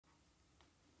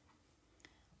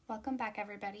Welcome back,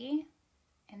 everybody.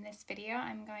 In this video,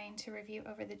 I'm going to review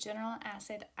over the general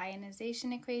acid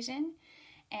ionization equation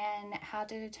and how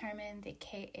to determine the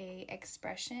Ka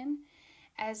expression,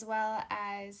 as well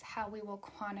as how we will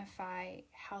quantify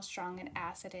how strong an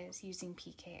acid is using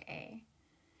pKa.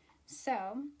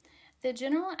 So, the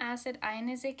general acid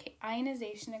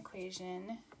ionization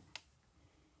equation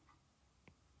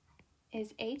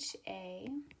is Ha.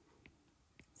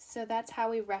 So that's how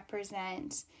we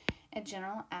represent a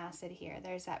general acid here.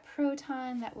 There's that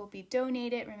proton that will be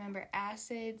donated. Remember,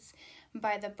 acids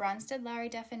by the Bronsted-Lowry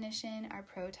definition are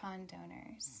proton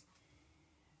donors.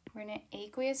 We're in an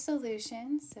aqueous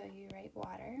solution, so you write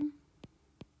water.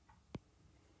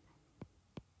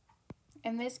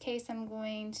 In this case, I'm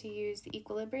going to use the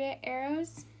equilibrium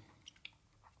arrows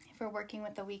if we're working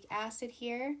with a weak acid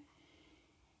here.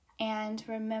 And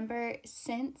remember,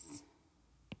 since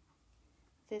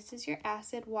this is your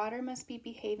acid, water must be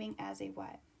behaving as a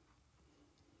what?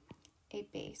 A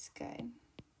base, good.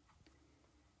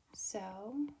 So,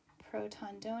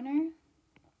 proton donor,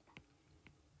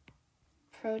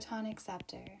 proton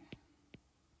acceptor.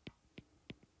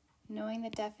 Knowing the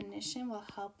definition will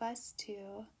help us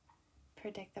to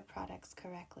predict the products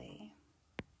correctly.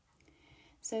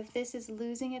 So if this is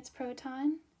losing its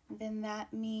proton, then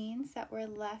that means that we're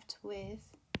left with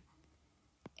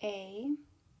A,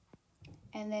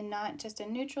 and then not just a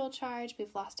neutral charge,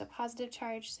 we've lost a positive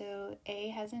charge, so A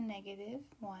has a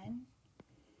 -1.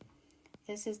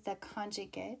 This is the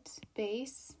conjugate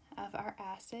base of our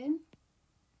acid.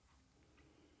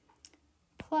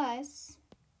 Plus,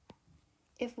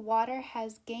 if water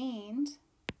has gained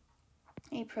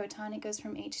a proton, it goes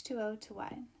from H2O to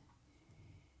what?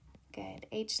 Good.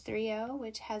 H3O,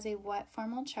 which has a what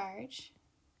formal charge?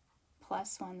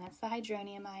 +1, that's the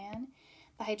hydronium ion.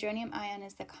 The hydronium ion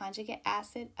is the conjugate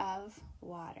acid of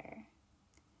water.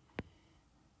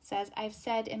 So as I've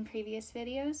said in previous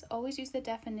videos, always use the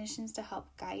definitions to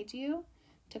help guide you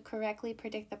to correctly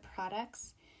predict the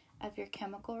products of your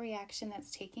chemical reaction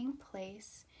that's taking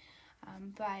place.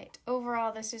 But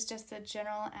overall, this is just the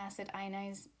general acid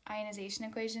ionization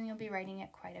equation. You'll be writing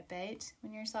it quite a bit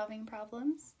when you're solving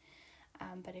problems.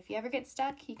 But if you ever get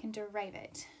stuck, you can derive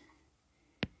it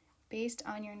based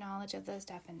on your knowledge of those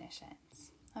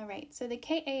definitions. All right, so the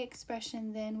Ka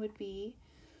expression then would be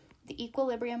the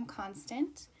equilibrium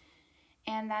constant,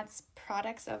 and that's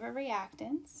products over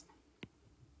reactants.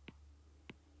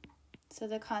 So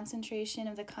the concentration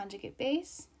of the conjugate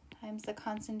base times the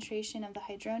concentration of the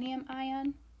hydronium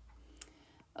ion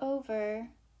over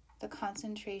the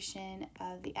concentration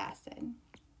of the acid.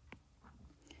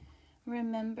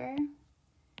 Remember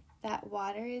that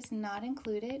water is not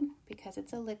included because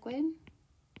it's a liquid,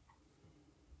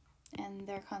 and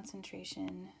their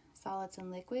concentration, solids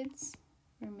and liquids,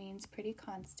 remains pretty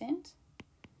constant.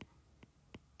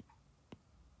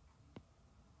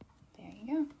 There you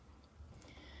go.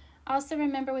 Also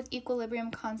remember, with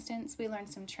equilibrium constants, we learned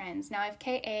some trends. Now, if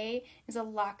Ka is a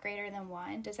lot greater than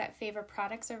 1, does that favor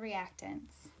products or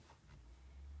reactants?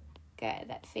 Good,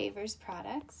 that favors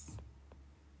products.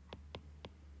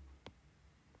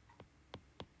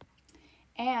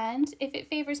 And if it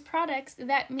favors products,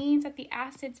 that means that the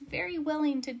acid's very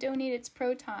willing to donate its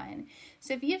proton.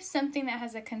 So if you have something that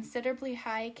has a considerably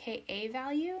high Ka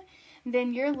value,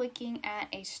 then you're looking at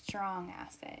a strong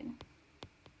acid.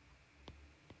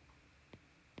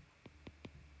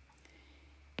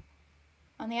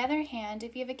 On the other hand,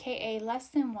 if you have a Ka less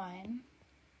than 1,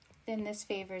 then this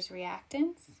favors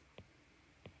reactants.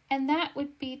 And that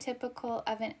would be typical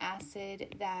of an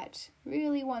acid that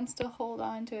really wants to hold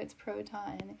on to its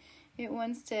proton. It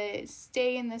wants to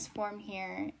stay in this form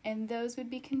here, and those would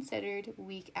be considered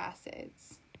weak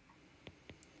acids,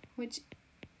 which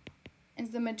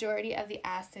is the majority of the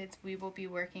acids we will be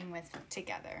working with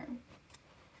together.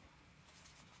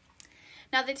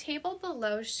 Now, the table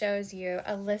below shows you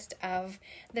a list of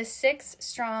the 6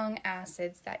 strong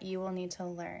acids that you will need to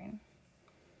learn.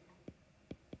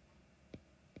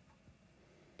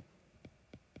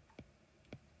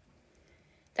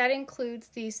 That includes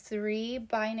these 3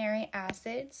 binary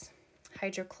acids: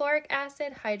 hydrochloric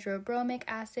acid, hydrobromic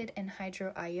acid, and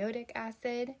hydroiodic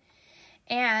acid,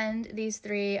 and these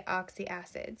 3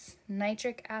 oxyacids: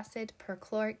 nitric acid,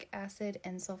 perchloric acid,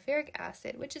 and sulfuric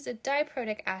acid, which is a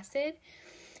diprotic acid.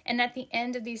 And at the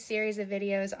end of these series of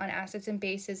videos on acids and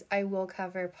bases, I will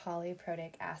cover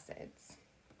polyprotic acids.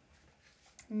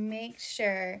 Make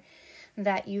sure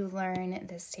that you learn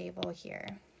this table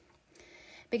here,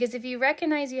 because if you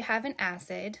recognize you have an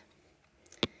acid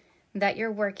that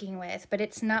you're working with, but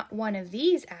it's not one of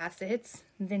these acids,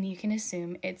 then you can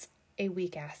assume it's a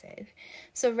weak acid.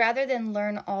 So rather than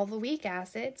learn all the weak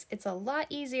acids, it's a lot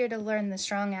easier to learn the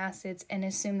strong acids and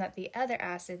assume that the other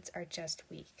acids are just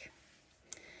weak.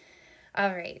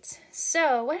 All right,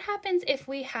 so what happens if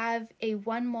we have a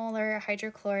 1 molar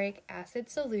hydrochloric acid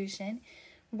solution?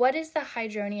 What is the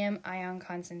hydronium ion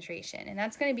concentration? And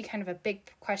that's going to be kind of a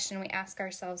big question we ask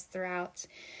ourselves throughout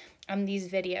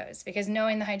these videos, because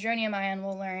knowing the hydronium ion,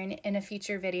 we'll learn in a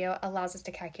future video, allows us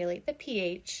to calculate the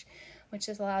pH, which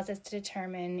allows us to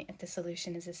determine if the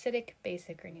solution is acidic,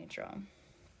 basic, or neutral.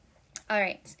 All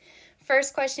right,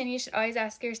 first question you should always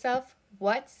ask yourself,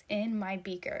 what's in my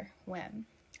beaker?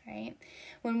 Right?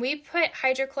 When we put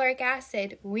hydrochloric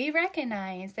acid, we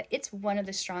recognize that it's one of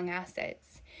the strong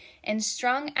acids. And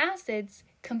strong acids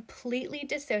completely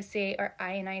dissociate or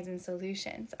ionize in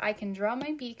solutions. I can draw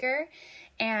my beaker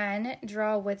and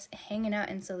draw what's hanging out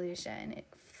in solution. It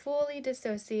fully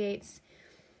dissociates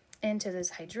into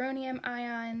those hydronium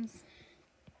ions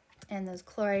and those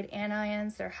chloride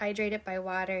anions. They're hydrated by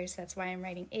water, so that's why I'm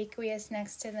writing aqueous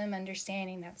next to them,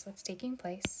 understanding that's what's taking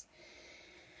place.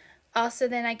 Also,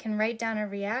 then I can write down a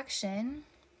reaction.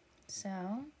 So,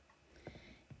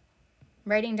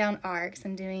 writing down R, because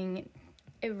I'm doing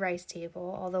a rice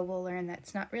table, although we'll learn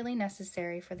that's not really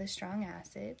necessary for the strong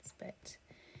acids, but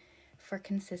for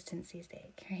consistency's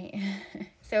sake, right?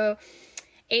 So,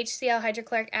 HCl,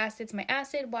 hydrochloric acid's my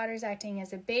acid, water's acting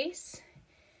as a base.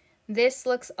 This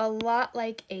looks a lot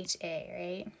like HA,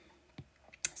 right?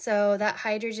 So that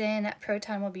hydrogen, that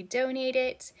proton will be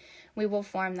donated. We will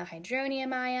form the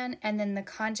hydronium ion, and then the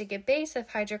conjugate base of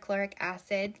hydrochloric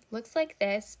acid looks like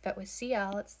this, but with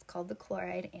Cl, it's called the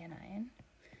chloride anion.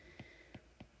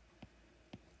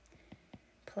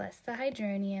 Plus the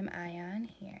hydronium ion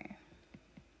here.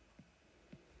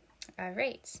 All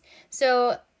right,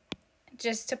 so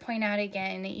just to point out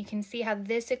again, you can see how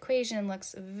this equation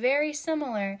looks very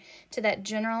similar to that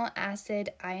general acid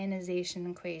ionization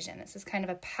equation. This is kind of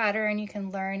a pattern you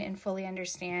can learn and fully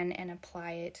understand and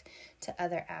apply it to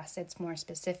other acids more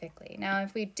specifically. Now,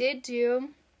 if we did do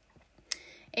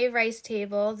a rice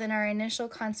table, then our initial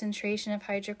concentration of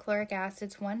hydrochloric acid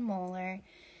is 1 molar.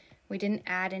 We didn't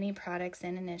add any products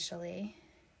in initially.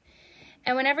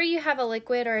 And whenever you have a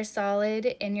liquid or a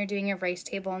solid and you're doing a rice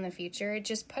table in the future,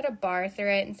 just put a bar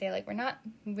through it and say, like, we're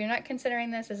not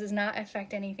considering this. This does not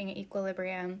affect anything at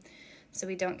equilibrium, so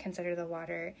we don't consider the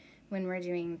water when we're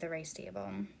doing the rice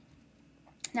table.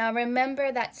 Now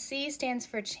remember that C stands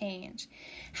for change.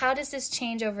 How does this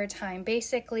change over time?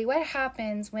 Basically, what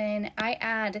happens when I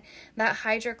add that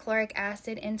hydrochloric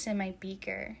acid into my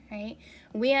beaker, right?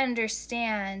 We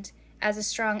understand as a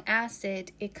strong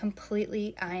acid, it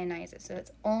completely ionizes, so it's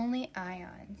only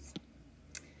ions.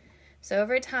 So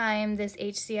over time, this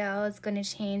HCl is going to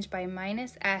change by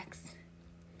minus X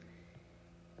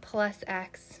plus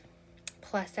X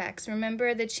plus X.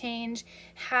 Remember the change,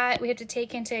 we have to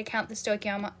take into account the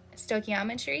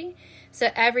stoichiometry, so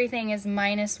everything is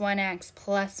minus 1X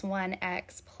plus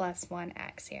 1X plus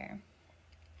 1X here.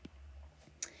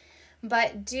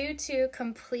 But due to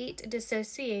complete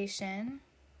dissociation,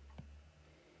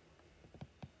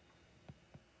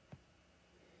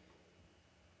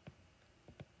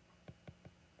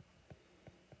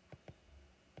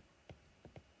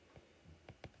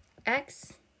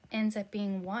 X ends up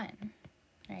being 1,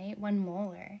 right? 1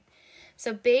 molar.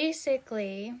 So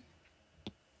basically,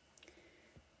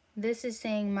 this is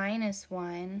saying minus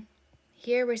 1.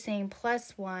 Here we're saying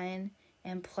plus 1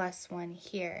 and plus 1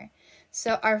 here.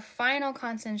 So our final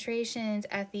concentrations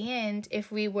at the end, if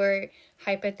we were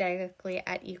hypothetically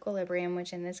at equilibrium,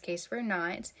 which in this case we're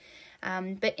not,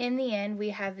 but in the end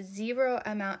we have 0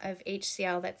 amount of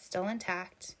HCl that's still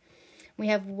intact. We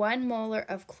have 1 molar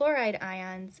of chloride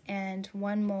ions and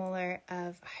 1 molar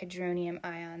of hydronium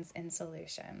ions in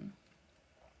solution.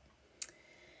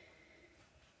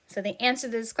 So the answer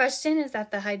to this question is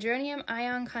that the hydronium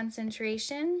ion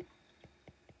concentration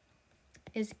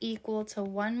is equal to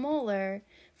 1 molar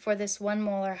for this 1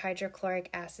 molar hydrochloric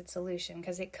acid solution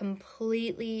because it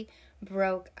completely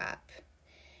broke up.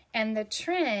 And the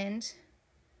trend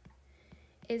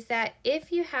is that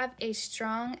if you have a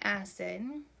strong acid,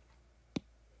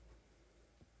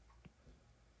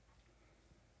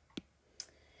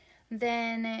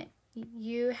 then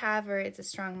you have, or it's a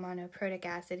strong monoprotic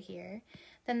acid here,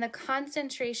 then the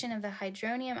concentration of the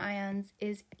hydronium ions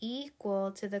is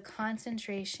equal to the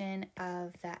concentration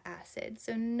of the acid.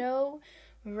 So no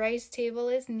rice table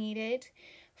is needed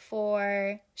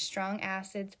for strong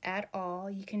acids at all.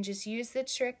 You can just use the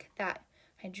trick that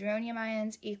hydronium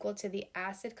ions equal to the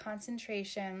acid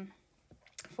concentration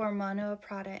for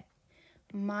monoprotic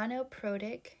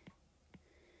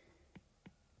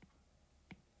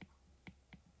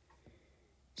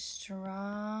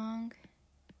strong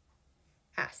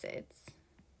acids.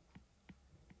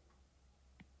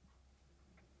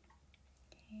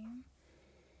 Okay.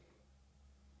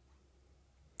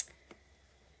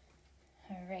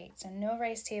 All right, so no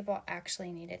rice table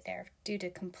actually needed there due to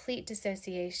complete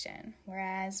dissociation.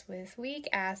 Whereas with weak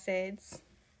acids,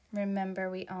 remember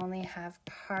we only have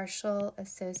partial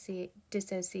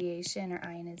dissociation or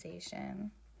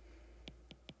ionization.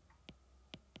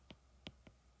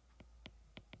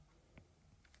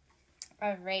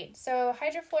 All right, so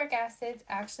hydrofluoric acid is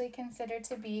actually considered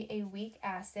to be a weak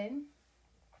acid.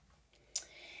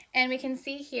 And we can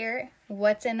see here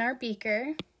what's in our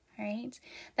beaker, right?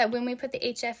 That when we put the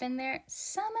HF in there,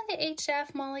 some of the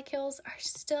HF molecules are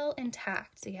still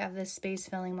intact. So you have the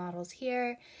space-filling models here,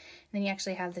 and then you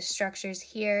actually have the structures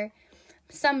here.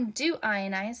 Some do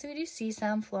ionize, so we do see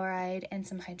some fluoride and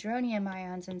some hydronium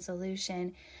ions in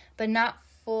solution, but not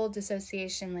full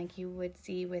dissociation like you would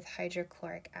see with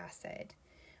hydrochloric acid.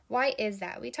 Why is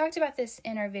that? We talked about this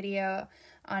in our video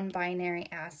on binary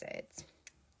acids.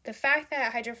 The fact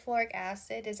that hydrofluoric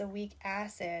acid is a weak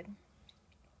acid,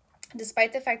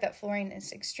 despite the fact that fluorine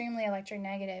is extremely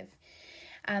electronegative,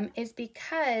 is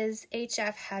because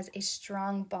HF has a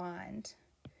strong bond.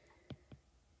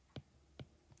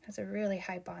 Has a really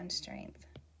high bond strength.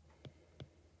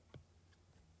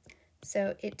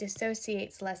 So it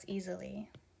dissociates less easily.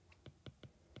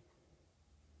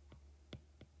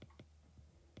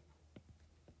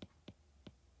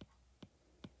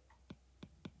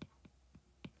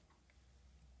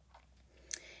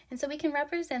 And so we can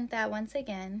represent that once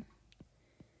again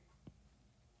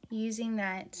using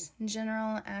that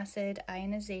general acid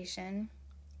ionization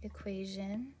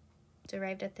equation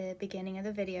derived at the beginning of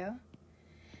the video.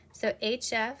 So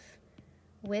HF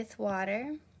with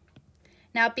water.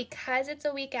 Now, because it's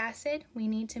a weak acid, we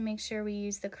need to make sure we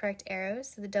use the correct arrows.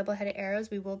 So the double-headed arrows,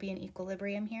 we will be in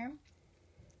equilibrium here.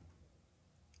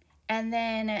 And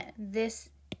then this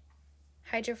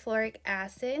hydrofluoric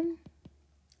acid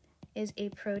is a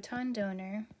proton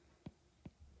donor.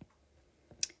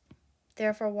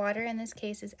 Therefore, water in this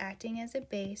case is acting as a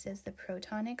base as the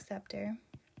proton acceptor.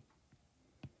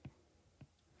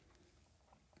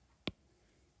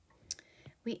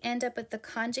 We end up with the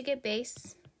conjugate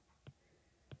base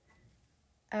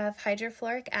of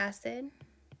hydrofluoric acid,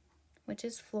 which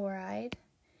is fluoride,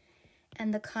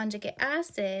 and the conjugate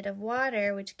acid of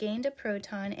water, which gained a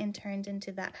proton and turned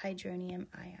into that hydronium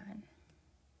ion.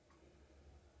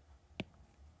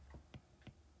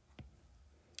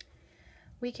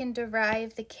 We can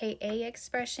derive the Ka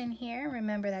expression here.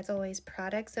 Remember, that's always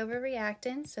products over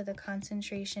reactants, so the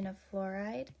concentration of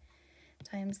fluoride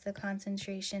times the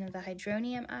concentration of the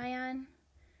hydronium ion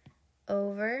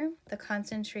over the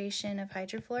concentration of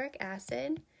hydrofluoric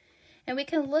acid. And we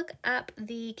can look up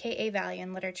the Ka value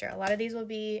in literature. A lot of these will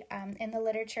be in the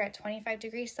literature at 25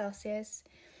 degrees Celsius.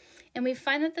 And we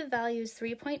find that the value is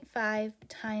 3.5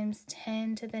 times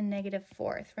 10 to the negative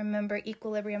fourth. Remember,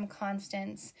 equilibrium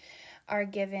constants are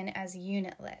given as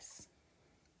unitless.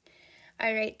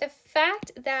 All right, the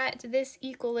fact that this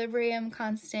equilibrium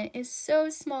constant is so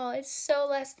small, it's so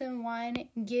less than 1,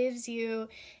 gives you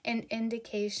an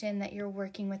indication that you're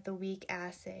working with a weak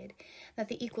acid, that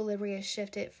the equilibrium is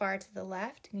shifted far to the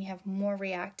left, and you have more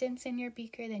reactants in your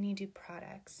beaker than you do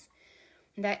products.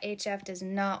 That HF does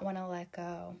not want to let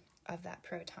go of that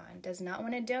proton, does not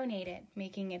want to donate it,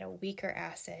 making it a weaker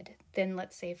acid than,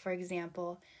 let's say, for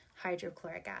example,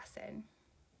 hydrochloric acid.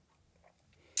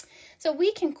 So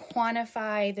we can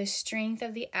quantify the strength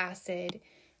of the acid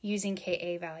using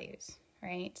Ka values,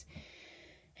 right?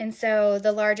 And so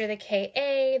the larger the Ka,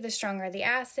 the stronger the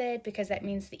acid, because that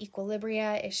means the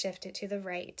equilibria is shifted to the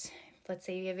right. Let's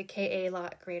say you have a Ka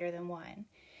lot greater than 1.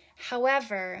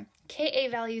 However, Ka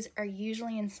values are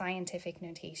usually in scientific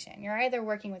notation. You're either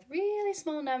working with really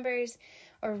small numbers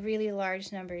or really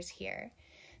large numbers here.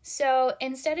 So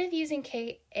instead of using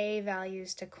Ka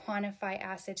values to quantify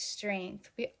acid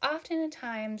strength, we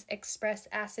oftentimes express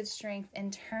acid strength in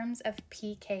terms of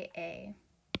pKa.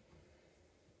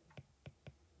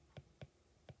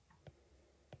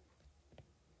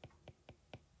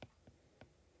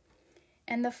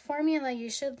 And the formula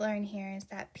you should learn here is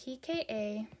that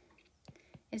pKa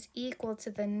is equal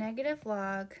to the negative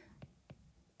log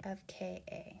of Ka.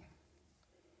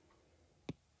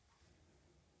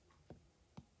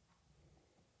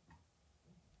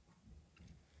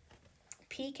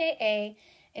 pKa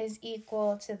is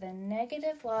equal to the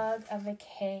negative log of a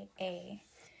Ka.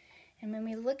 And when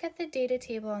we look at the data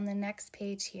table on the next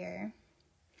page here,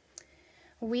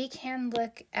 we can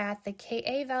look at the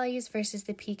Ka values versus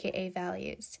the pKa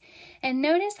values. And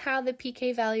notice how the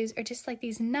pK values are just like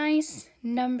these nice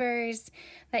numbers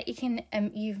that you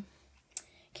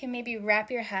can maybe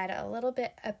wrap your head a little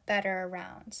bit better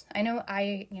around. I know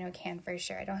I can for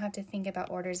sure. I don't have to think about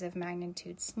orders of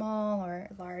magnitude small or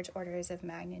large orders of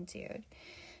magnitude.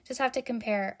 Just have to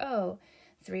compare,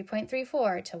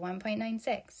 3.34 to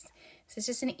 1.96. So it's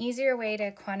just an easier way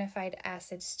to quantify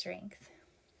acid strength.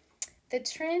 The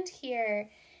trend here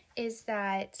is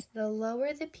that the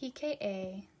lower the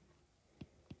pKa,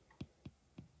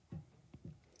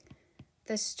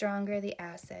 the stronger the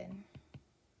acid.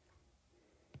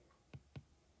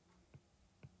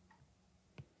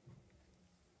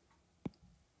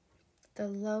 The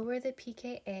lower the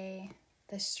pKa,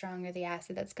 the stronger the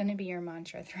acid. That's going to be your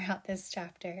mantra throughout this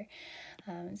chapter.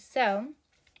 And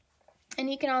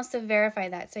you can also verify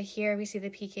that. So here we see the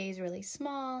pK is really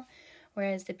small,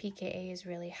 whereas the pKa is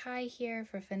really high here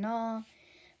for phenol.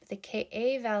 But the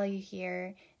Ka value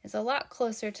here is a lot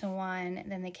closer to 1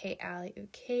 than the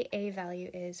Ka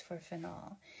value is for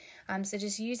phenol. So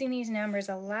just using these numbers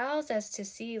allows us to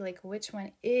see which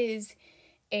one is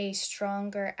a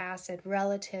stronger acid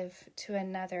relative to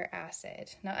another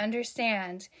acid. Now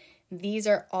understand, these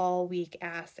are all weak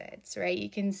acids, right? You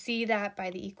can see that by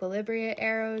the equilibria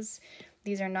arrows.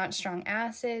 These are not strong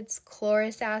acids.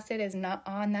 Chlorous acid is not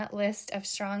on that list of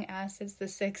strong acids, the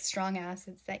 6 strong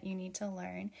acids that you need to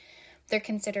learn. They're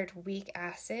considered weak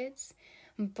acids,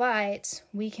 but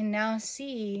we can now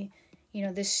see,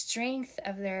 the strength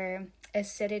of their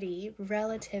acidity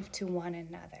relative to one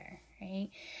another, right?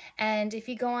 And if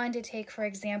you go on to take, for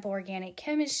example, organic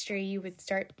chemistry, you would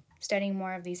start studying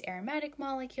more of these aromatic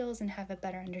molecules and have a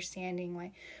better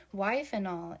understanding why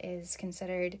phenol is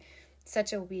considered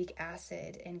such a weak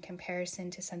acid in comparison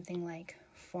to something like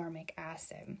formic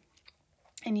acid.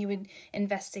 And you would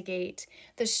investigate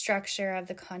the structure of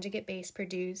the conjugate base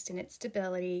produced and its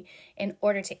stability in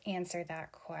order to answer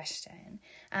that question.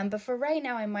 But for right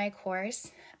now in my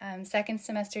course, second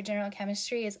semester general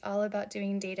chemistry is all about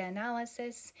doing data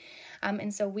analysis.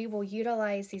 And so we will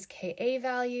utilize these Ka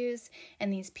values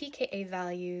and these pKa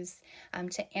values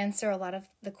to answer a lot of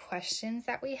the questions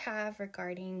that we have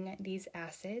regarding these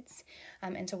acids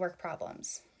and to work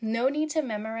problems. No need to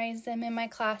memorize them in my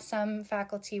class. Some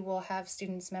faculty will have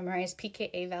students memorize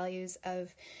pKa values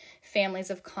of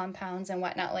families of compounds and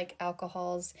whatnot, like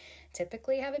alcohols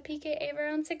typically have a pKa of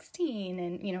around 16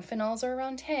 and, phenols are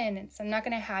around 10. And so I'm not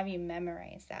going to have you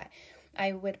memorize that.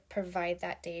 I would provide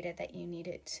that data that you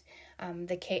needed,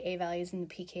 the Ka values and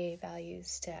the pKa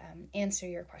values to answer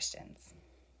your questions.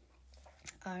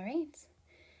 All right.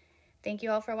 Thank you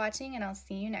all for watching, and I'll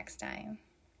see you next time.